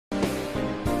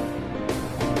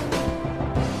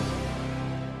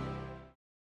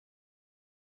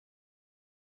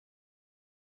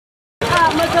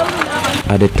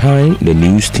At the time the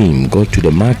news team got to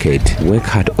the market, work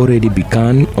had already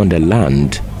begun on the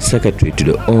land. Secretary to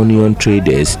the Onion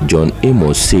Traders, John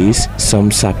Amos, says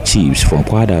some sub-chiefs from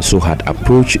Kwadaso had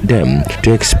approached them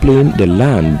to explain the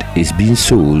land is being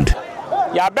sold.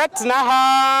 Ya bet na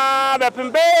ha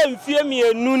bepembe mfie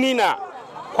mienu na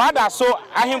Kwadaso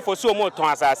ahemfo so mo ton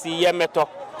asase ye meto.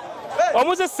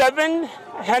 Almost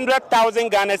 700,000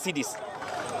 Ghana cedis.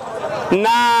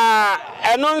 Na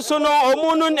eno nso no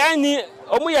omu no ani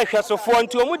omu ye hwesofo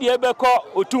nti omu de ebekọ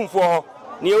Otumfuo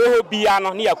ni ewo bia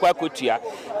no ne yakwa kotua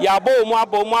ya bo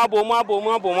omu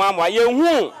ye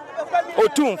hu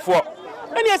Otumfuo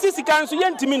eni asisika nso ye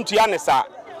ntimi ntua ne sa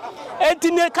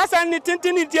enti ne kasa ne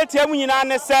tentini tietia mu nyina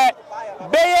ne se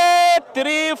beye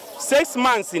 3-6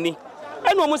 months ni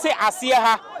eno omu se ase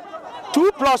ha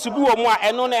 2+ bi omu a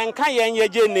eno na enka ye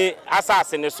nyeje ne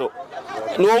asase ne so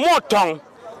no omu ton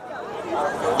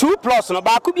 2+ no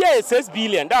ba ku bia 6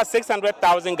 billion, that's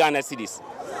 600,000 Ghana cedis.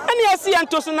 And you see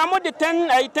antoso na mo de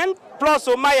 10+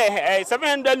 o my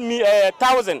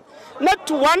 700,000.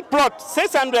 Not one plot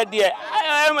 600 there.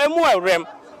 Emu rem.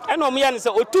 And o me an say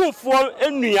Otumfuo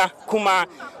enua kuma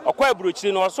okwa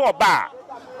ebrochiri no so ba.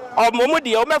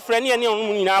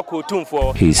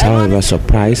 He is however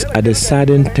surprised at the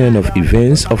sudden turn of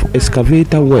events of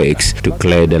excavator works to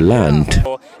clear the land.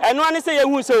 And one say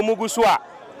you say Muguswa.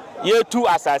 Ye two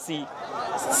asasi.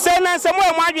 Sena se mo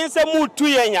adwin se mu tu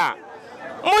yenya.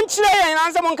 Monchire yen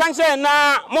anse mon kan che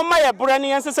na mo maye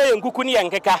brani ense se yenkuku ne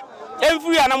yenkeka.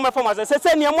 Emfiri ana mo fam ase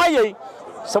se ne mo ayi.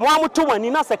 Se mo amuto wani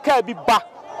na se ka bi ba.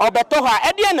 Obeto ha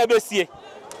e de na besie.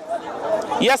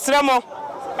 Yesre mo.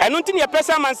 Enu nti ne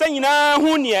pesa mansa nyina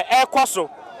hu ne ekoso.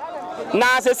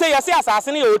 Na se yesi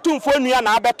asase ne Otumfuo nua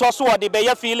na abeto so de be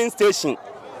ye filling station.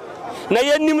 Na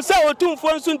yenim se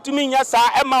Otumfuo nso ntumi nya sa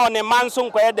ema one manso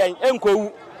nkoye den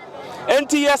enkowu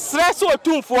enti ye stress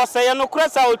Otumfuo se ye no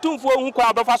kresa Otumfuo hu kwa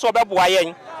abefa so obeboa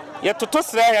yen ye toto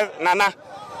stress nana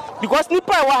because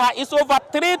nipa wa ha is over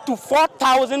 3,000 to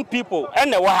 4,000 people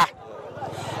ene wa ha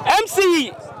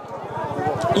MCE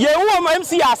ye wo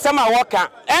MCE asema woka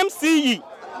MCE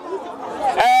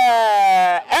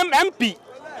MP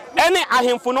ene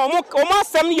ahemfo no omo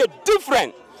asem ye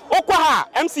different.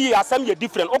 MCA asem ye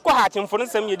different.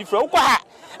 Different.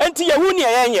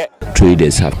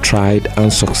 Traders have tried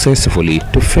unsuccessfully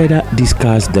to further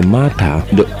discuss the matter.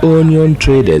 The Onion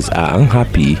Traders are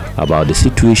unhappy about the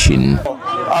situation.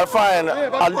 Fine.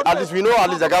 At least we know at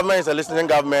least the government is a listening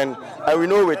government, and we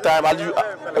know with time at least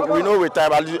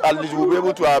we'll be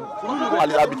able to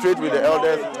arbitrate with the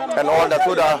elders and all that,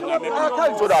 so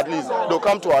that at least they'll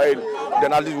come to our aid.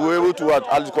 Then at least we're able to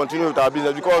at least continue with our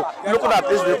business, because looking at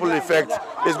this ripple effect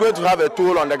is going to have a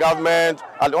toll on the government,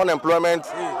 and unemployment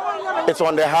it's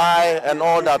on the high and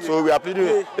all that. So we are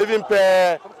pleading, even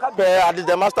per at least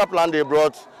the master plan they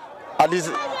brought. At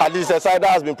least a site that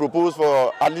has been proposed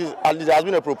for at least there has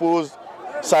been a proposed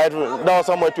site down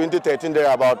somewhere 2013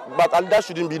 there about, but that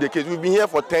shouldn't be the case. We've been here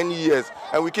for 10 years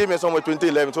and we came here somewhere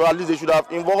 2011, so at least they should have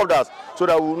involved us so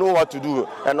that we know what to do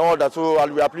and all that. So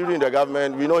we are pleading the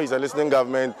government. We know he's a listening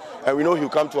government and we know he'll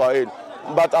come to our aid.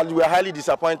 But we are highly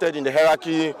disappointed in the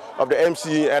hierarchy of the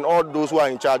MC and all those who are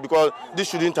in charge, because this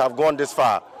shouldn't have gone this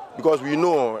far, because we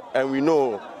know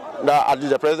that at least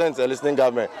the president is a listening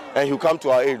government and he'll come to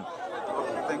our aid.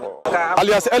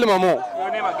 Alias El Mamo.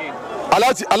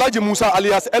 Alaji Musa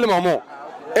alias El Mamo.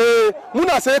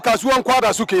 Muna say kasuwan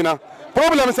Kwadaso kenan.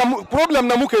 Problem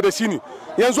na muke da shi ne.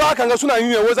 Yanzu haka ga suna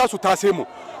yin yawo za su tase mu.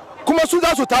 Kuma su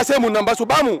za su tase mu nan ba su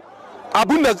ba mu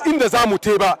abun da inda za mu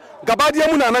te ba. Gabadiya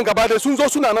muna nan gabadiya sun zo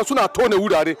suna nan suna tone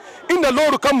wurare. Inda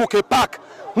loru kan mu ke park.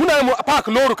 Muna mu park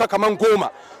loru ka kaman 10.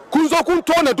 Kun zo kun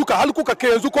tone duka hal kuka ke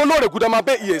yanzu ko lore guda ma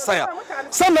bai iya saya.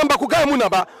 Sannan ba ku ga muna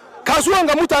ba. Kasuwan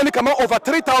ga mutane kamar over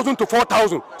 3,000 to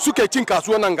 4,000 suke cin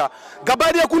kasuwan nan ga.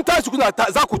 Gabadiya kun tashi kuna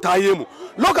za ku taye mu.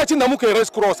 Lokacin da muke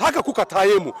race cross haka kuka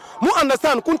taye mu. Mu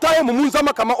understand kun taye mu mun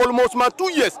zama kamar almost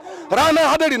 2 years. Rana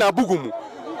hadari na bugu mu.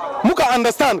 Muka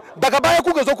understand daga baya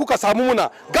kuka zo kuka samu muna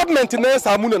government ne ya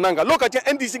samu nan ga lokacin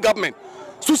NDC government.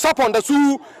 Su sapon da su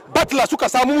batla suka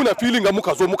samu muna feeling ga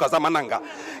muka zo muka zama nan ga.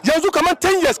 Yanzu kamar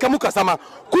 10 years ka muka sama.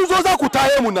 Kun zo za ku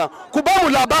taye mu na. Ku ba mu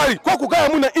labari ko ku ga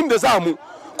muna inda za mu.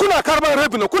 Kuna karban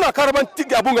revenue, kuna karban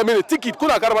ticket,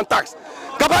 kuna karban tax.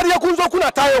 Gabariya kun zo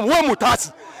kuna taye mu tasi.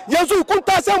 Yanzu kun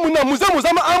tase mu na mu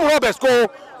zama arm robbers ko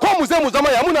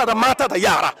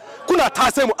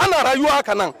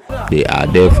They are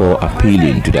therefore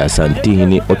appealing to the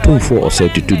Asantehene Otumfuo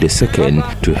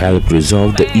II to help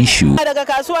resolve the issue.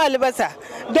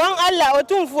 Don Allah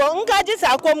Otumfuo in ka ji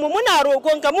sakon mu muna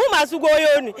roƙon ka mu masu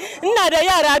goyo ne ina da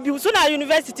yara biyu suna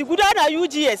university guda na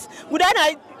UGS guda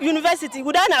na university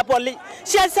guda na poly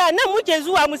shi yasa nan muke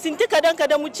zuwa mu sinti kadan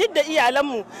mu ci da iyalan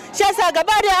mu shi yasa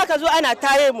gaba da aka zo ana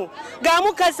taye mu ga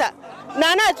mu kasa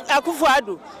Nana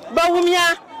Akufo-Addo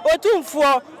Bawumia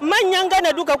Otumfuo manyan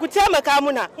gana duka ku taimaka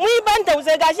muna mu yi ban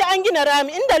tausayi gashi an gina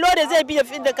rami inda lode zai biya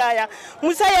fidda kaya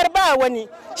mu sayar ba wani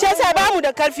shi yasa ba mu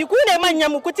da karfi ku ne manyan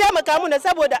mu ku taimaka muna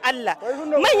saboda Allah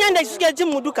manyan da suke jin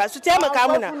mu duka su taimaka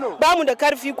muna ba mu da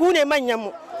karfi ku ne manyan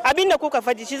mu abinda kuka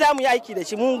fadi shi zamu yi aiki da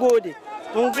shi mun gode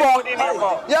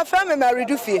ya fami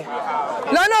maridufie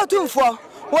Nana Otumfuo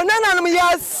wonana mu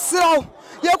ya sraw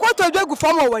ya kwato dwegu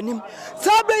fama wanim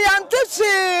sabe ya ntisi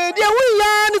de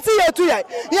wiya ni ti yetu ya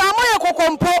ya moye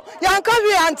kokompo ya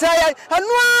nkawi antaya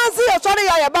anuazi ya sori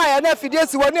ya ba ya na fidie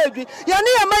si woni edwi ya ni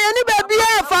ya maye ni ba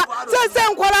bia fa se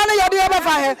nkwala na ya de ba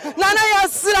fa he Nana ya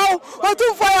sraw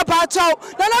Otumfuo ya pa chaw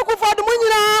Nana Akufo-Addo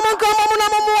munyina manka mamu na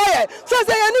mamu ye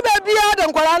se ya ni ba bia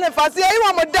de nkwala na fa se yi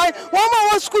wa modan wo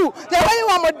ma wo school ya yi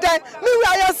wa modan mi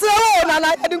wa ya sraw Nana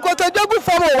ya de kwato dwegu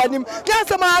fama wanim ya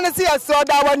se ma na si ya so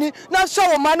da wani na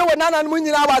show manu we Nana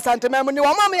munyina wa santemem ni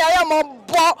wa mama ya mo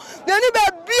bo ne ni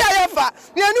ba bia ya fa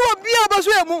ne ni wo bia ba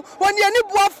so emu woni ani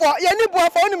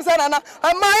buafo onim sa Nana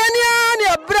ama ya ni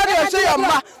abra de so ya ma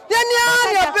ya ni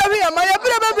abra ya ma ya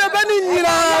bra ba ni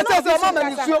nyina so mama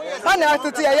ni suo ana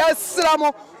atete ya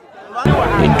sramo.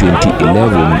 In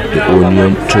 2011, the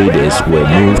onion traders were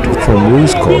moved from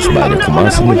race course by the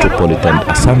Kumasi Metropolitan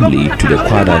Assembly to the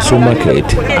Kwadaso market.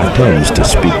 Attempts to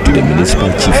speak to the municipal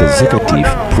chief executive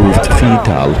proved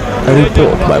futile. A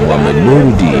report by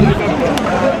NURUDEEN